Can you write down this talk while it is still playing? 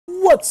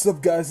What's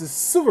up, guys? It's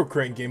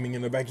SilverCraneGaming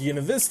and I'm back again,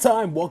 and this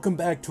time, welcome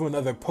back to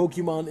another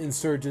Pokemon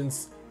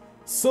Insurgence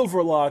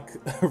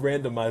Silverlock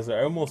randomizer.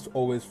 I almost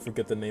always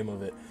forget the name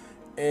of it.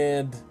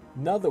 And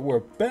now that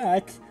we're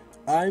back,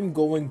 I'm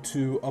going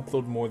to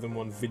upload more than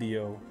one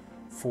video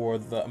for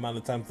the amount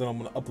of times that I'm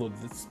going to upload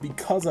this,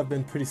 because I've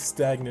been pretty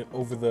stagnant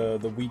over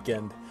the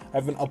weekend. I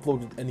haven't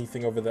uploaded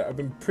anything over there. I've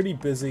been pretty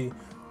busy,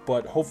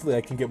 but hopefully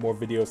I can get more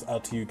videos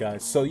out to you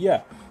guys. So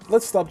yeah,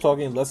 let's stop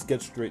talking and let's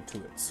get straight to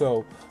it.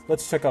 So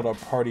let's check out our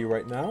party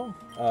right now.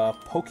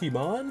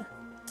 Pokemon,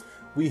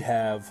 we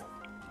have,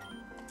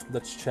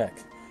 let's check.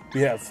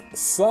 We have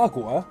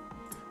Sagwa,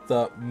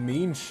 the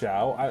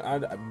Mienshao.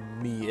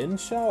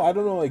 Mienshao? I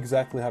don't know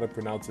exactly how to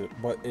pronounce it,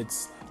 but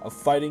it's a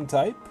fighting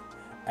type.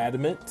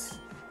 Adamant.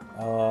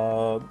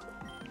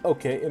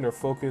 Okay, inner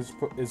focus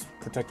is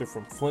protected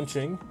from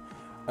flinching.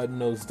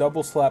 Knows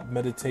double slap,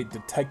 meditate,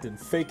 detect, and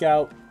fake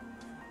out,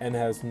 and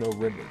has no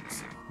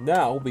ribbons.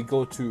 Now we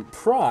go to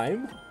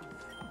Prime,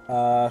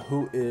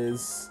 who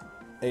is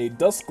a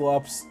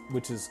Dusclops,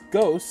 which is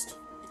Ghost,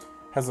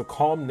 has a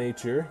calm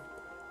nature,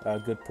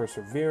 good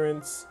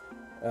perseverance,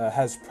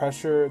 has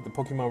pressure. The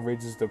Pokemon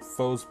raises the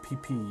foe's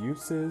PP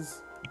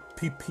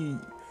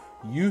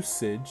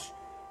usage,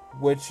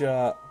 which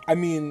I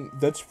mean,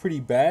 that's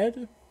pretty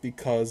bad,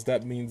 because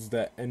that means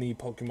that any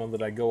Pokemon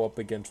that I go up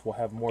against will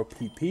have more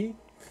PP.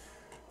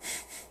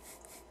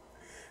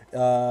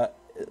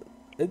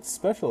 Its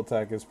special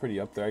attack is pretty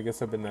up there. I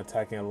guess I've been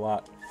attacking a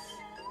lot.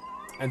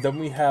 And then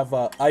we have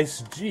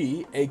Ice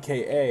G,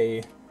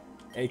 aka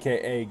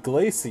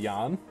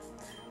Glaceon.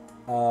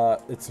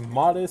 It's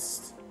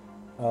modest.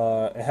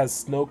 It has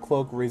Snow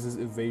Cloak, raises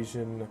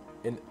evasion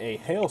in a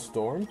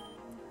hailstorm.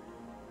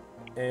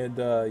 And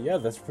yeah,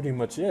 that's pretty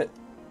much it.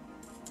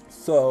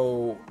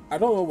 So I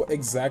don't know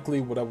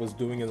exactly what I was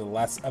doing in the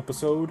last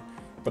episode,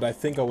 but I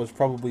think I was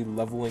probably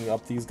leveling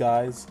up these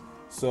guys.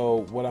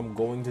 So what I'm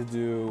going to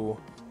do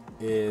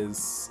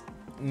is,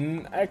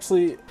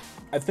 actually,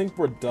 I think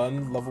we're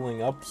done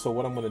leveling up. So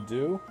what I'm going to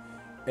do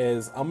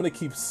is I'm going to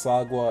keep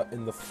Sagwa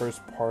in the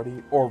first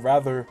party, or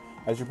rather,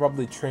 I should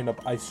probably train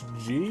up Ice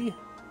G.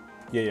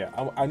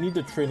 I need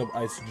to train up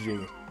Ice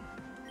G.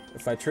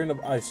 If I train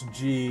up Ice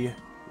G,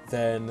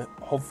 then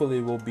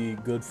hopefully we'll be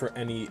good for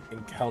any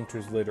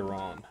encounters later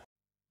on.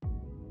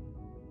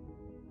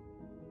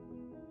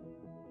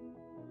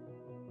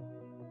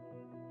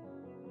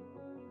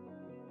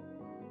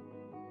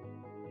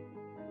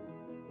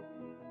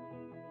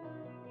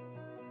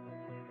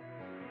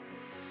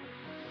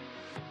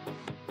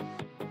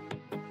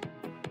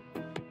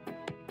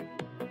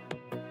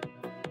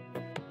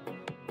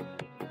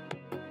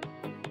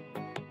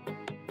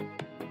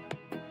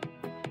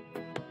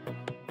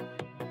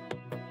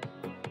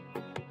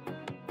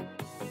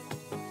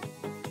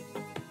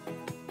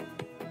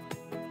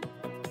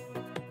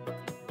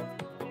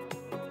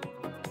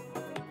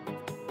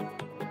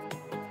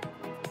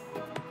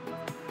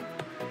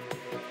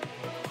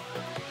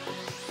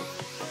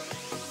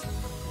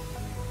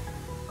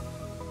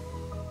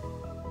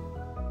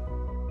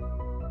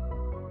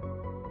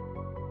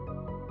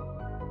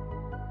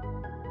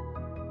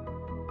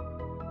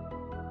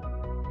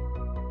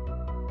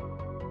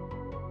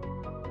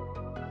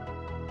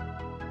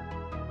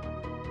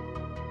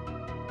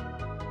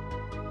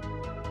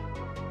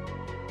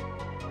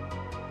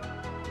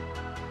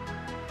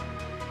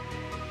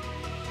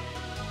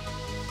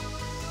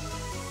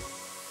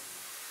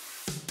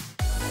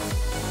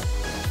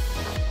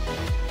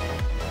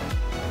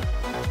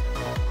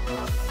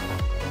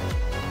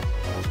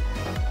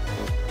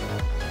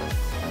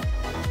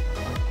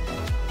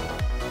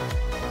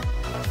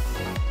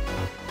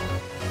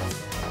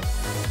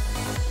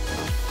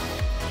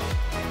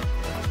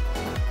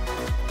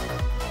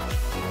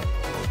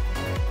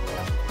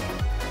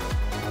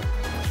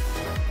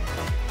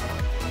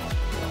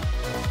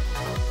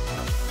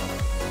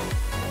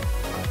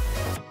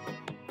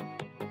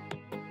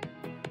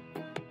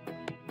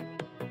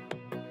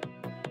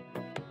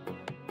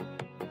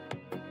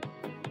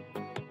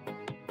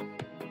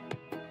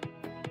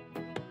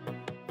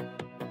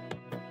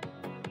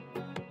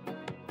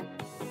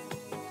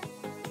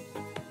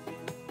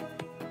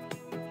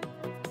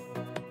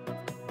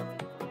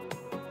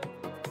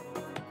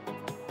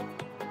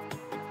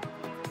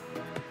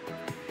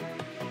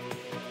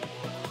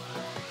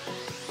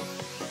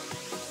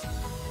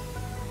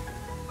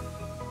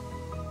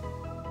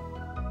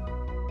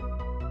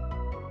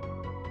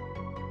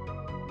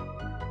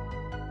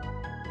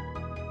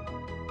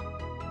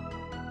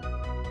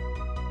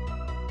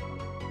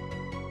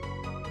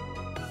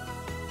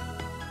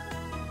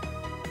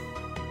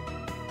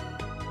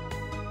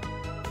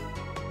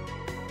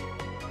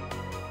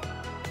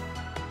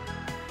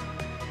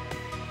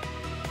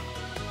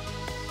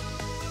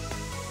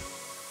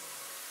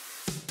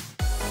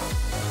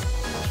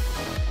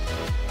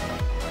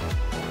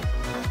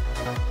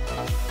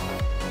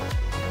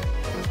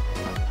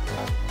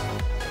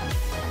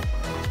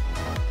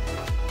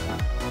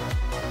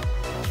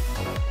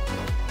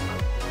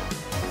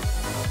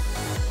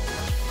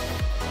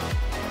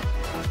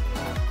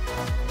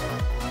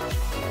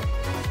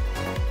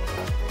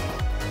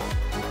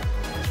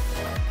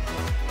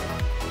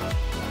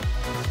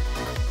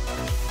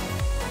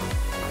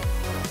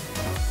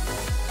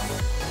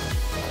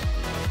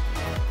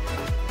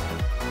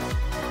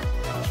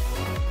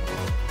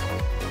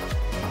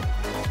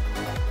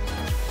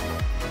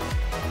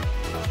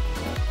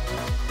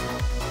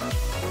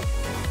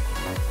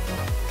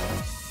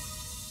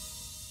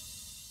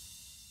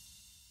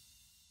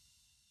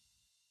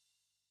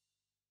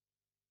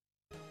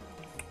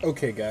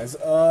 Okay, guys,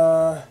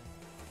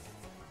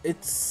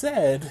 it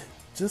said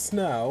just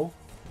now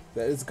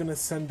that it's gonna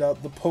send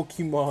out the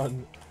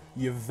Pokemon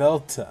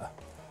Yveltal.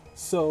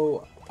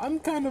 So, I'm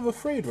kind of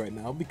afraid right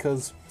now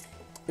because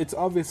it's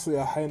obviously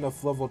a high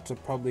enough level to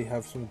probably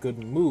have some good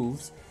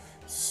moves.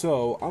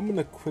 So, I'm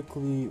gonna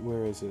quickly,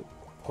 where is it?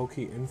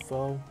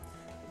 Pokeinfo?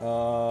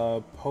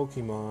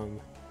 Pokemon.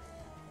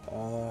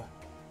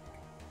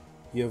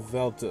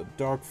 Yveltal,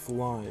 Dark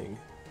Flying.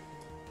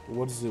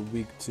 What is it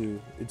weak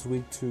to? It's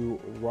weak to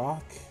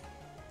Rock,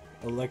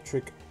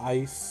 Electric,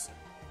 Ice,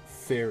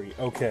 Fairy.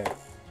 Okay,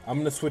 I'm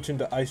gonna switch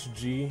into Ice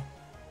G.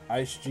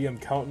 Ice G, I'm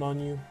counting on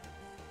you.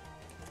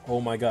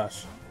 Oh my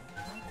gosh.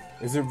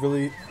 Is it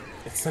really?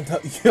 It sent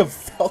out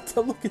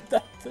Yveltal. Look at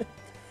that thing.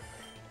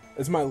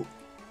 It's my...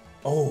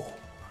 Oh.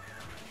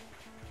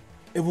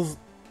 It was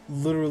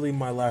literally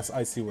my last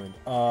Icy Wind.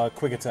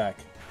 Quick Attack.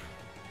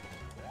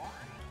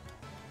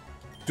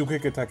 Do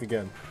Quick Attack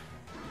again.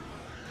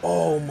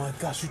 Oh my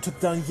gosh, you took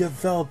down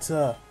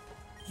Yveltal!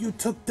 You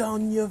took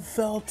down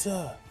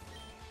Yveltal!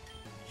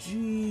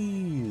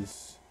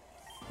 Jeez.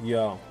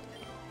 Yo,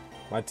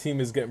 my team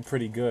is getting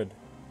pretty good.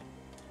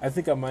 I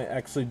think I might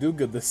actually do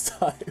good this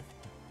time.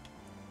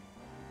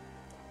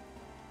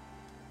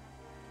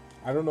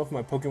 I don't know if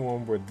my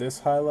Pokemon were this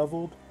high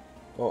leveled.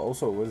 Oh,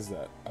 also, what is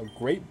that? A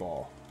Great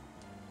Ball.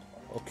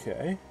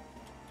 Okay.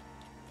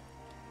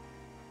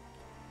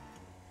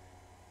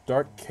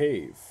 Dark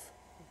Cave.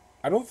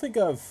 I don't think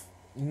I've...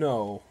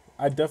 No,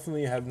 I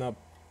definitely have not,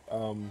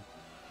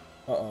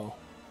 uh-oh.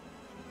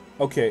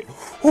 Okay.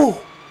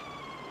 Oh!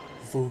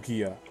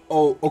 Lugia.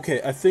 Oh,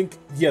 okay, I think,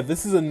 yeah,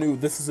 this is a new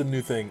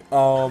thing.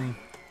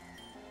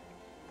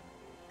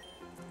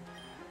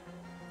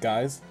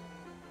 Guys.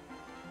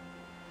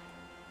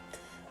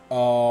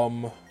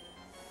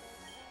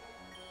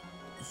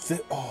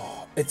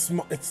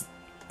 It's,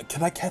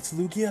 can I catch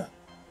Lugia?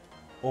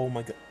 Oh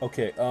my god,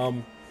 okay,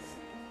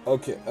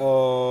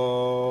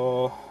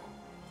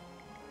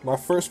 my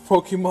first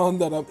Pokemon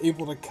that I'm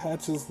able to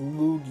catch is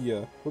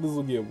Lugia. What is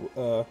Lugia?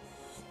 Or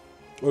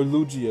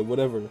Lugia,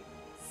 whatever.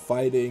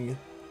 Fighting,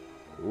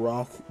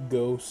 Rock,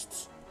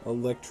 Ghost,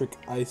 Electric,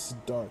 Ice,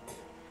 Dark.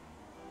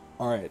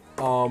 Alright,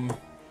 can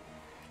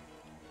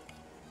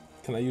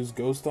I use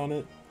Ghost on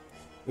it?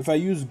 If I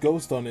use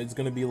Ghost on it, it's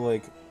gonna be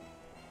like...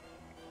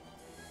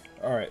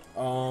 Alright,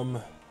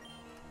 Alright,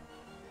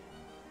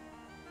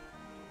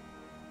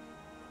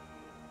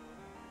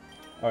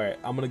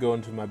 I'm gonna go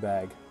into my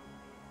bag.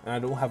 And I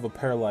don't have a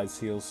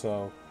paralyzed heal,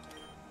 so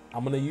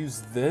I'm gonna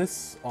use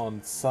this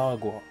on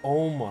Sagwa.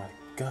 Oh my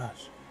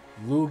gosh.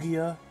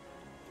 Lugia.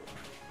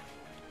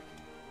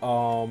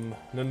 No,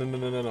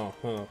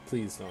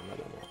 please,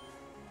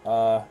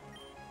 no.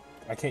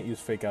 I can't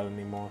use Fake Out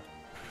anymore.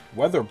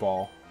 Weather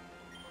Ball.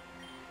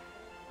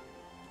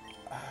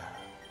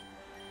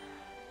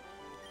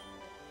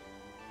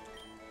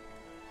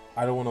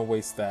 I don't want to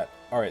waste that.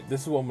 Alright,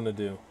 this is what I'm gonna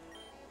do.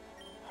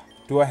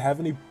 Do I have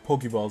any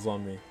Pokeballs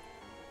on me?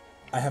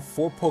 I have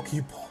 4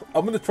 Pokeballs.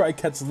 I'm gonna try and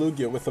catch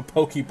Lugia with a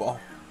Pokeball.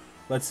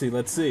 Let's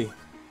see.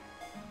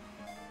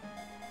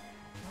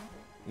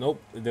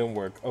 Nope, it didn't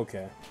work.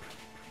 Okay.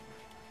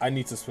 I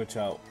need to switch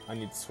out.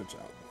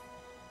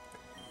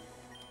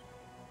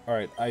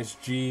 Alright, Ice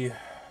G.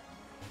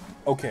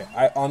 Okay,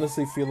 I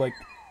honestly feel like...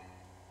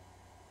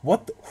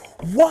 What?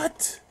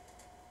 What?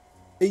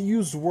 It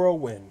used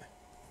Whirlwind.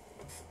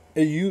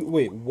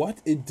 Wait,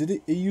 what?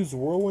 It used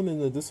Whirlwind in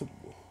the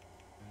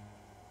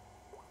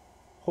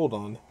Hold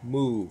on.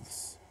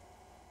 Moves.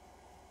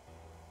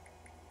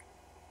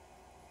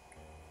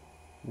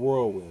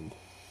 Whirlwind.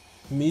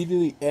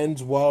 Immediately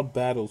ends wild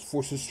battles.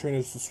 Forces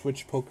trainers to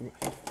switch Pokemon.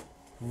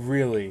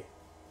 Really?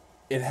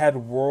 It had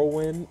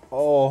Whirlwind?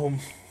 Oh.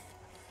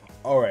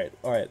 Alright.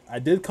 I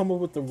did come up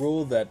with the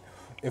rule that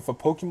if a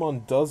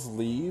Pokemon does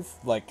leaves,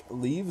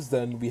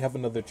 then we have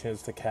another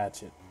chance to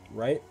catch it.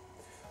 Right?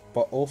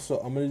 But also,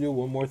 I'm going to do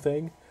one more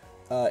thing.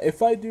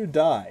 If I do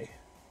die,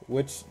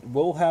 which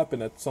will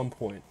happen at some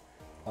point,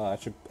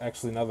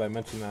 actually, now that I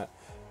mention that,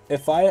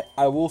 if I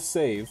will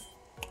save,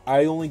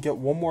 I only get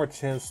one more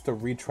chance to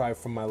retry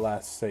from my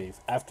last save.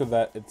 After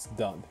that, it's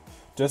done.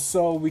 Just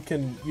so we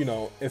can, you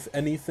know, if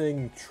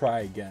anything,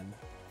 try again.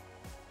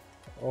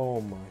 Oh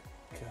my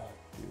god,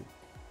 dude.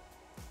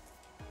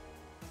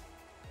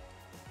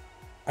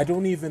 I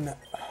don't even...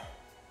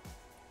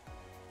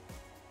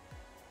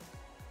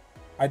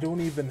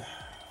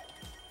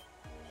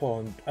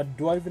 Hold on.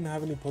 Do I even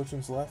have any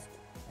potions left?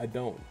 I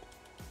don't.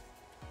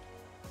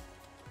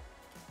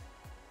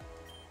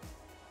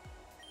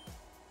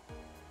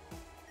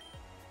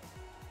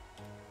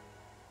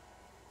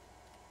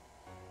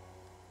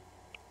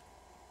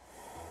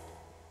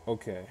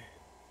 Okay.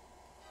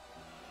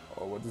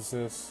 Oh, what is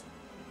this?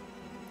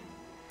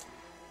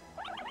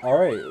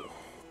 Alright.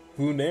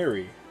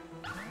 Booneri.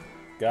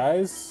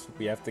 Guys,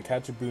 we have to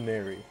catch a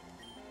Booneri.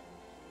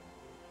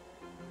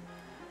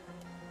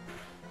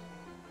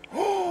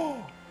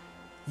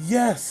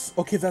 Yes!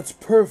 Okay, that's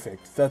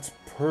perfect. That's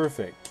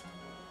perfect.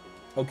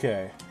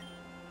 Okay.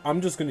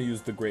 I'm just gonna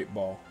use the Great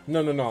Ball.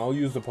 No, I'll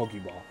use the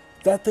Pokeball.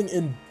 That thing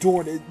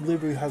endured. It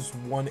literally has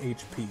 1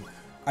 HP.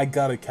 I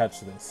gotta catch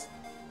this.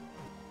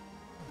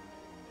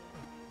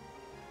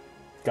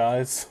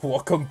 Guys,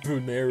 welcome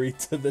Booneri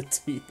to the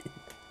team.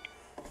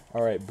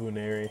 Alright,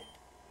 Booneri.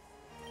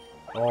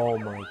 Oh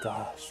my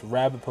gosh.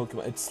 Rabid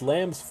Pokemon. It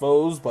slams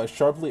foes by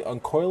sharply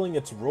uncoiling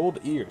its rolled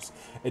ears.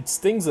 It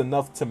stings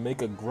enough to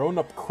make a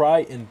grown-up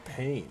cry in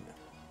pain.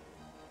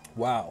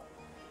 Wow.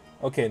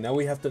 Okay, now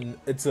we have to...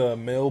 It's a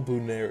male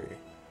Booneri.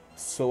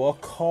 So I'll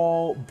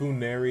call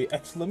Booneri...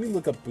 Actually, let me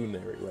look up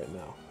Booneri right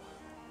now.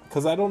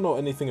 Because I don't know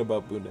anything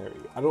about Booneri.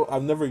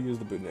 I've never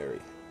used a Booneri.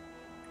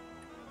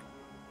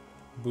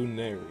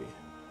 Booneri.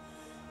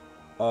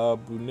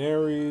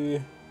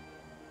 Booneri...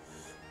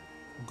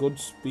 Good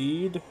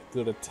speed,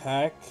 good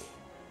attack.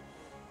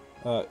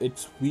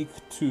 It's weak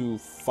to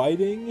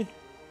fighting,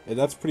 and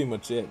that's pretty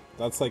much it.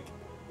 That's like,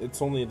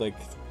 it's only like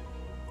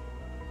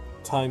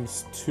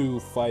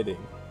 ×2 fighting,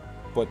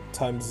 but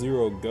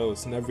 ×0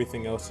 ghost, and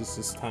everything else is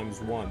just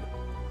 ×1.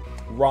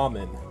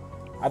 Ramen.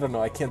 I don't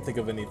know, I can't think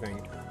of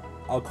anything.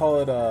 I'll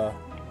call it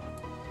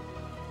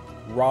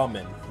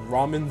Ramen.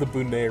 Ramen the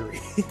Booneri.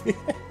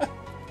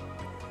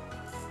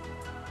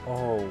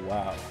 Oh,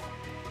 wow.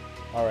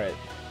 Alright.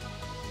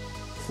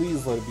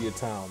 Please let it be a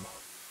town.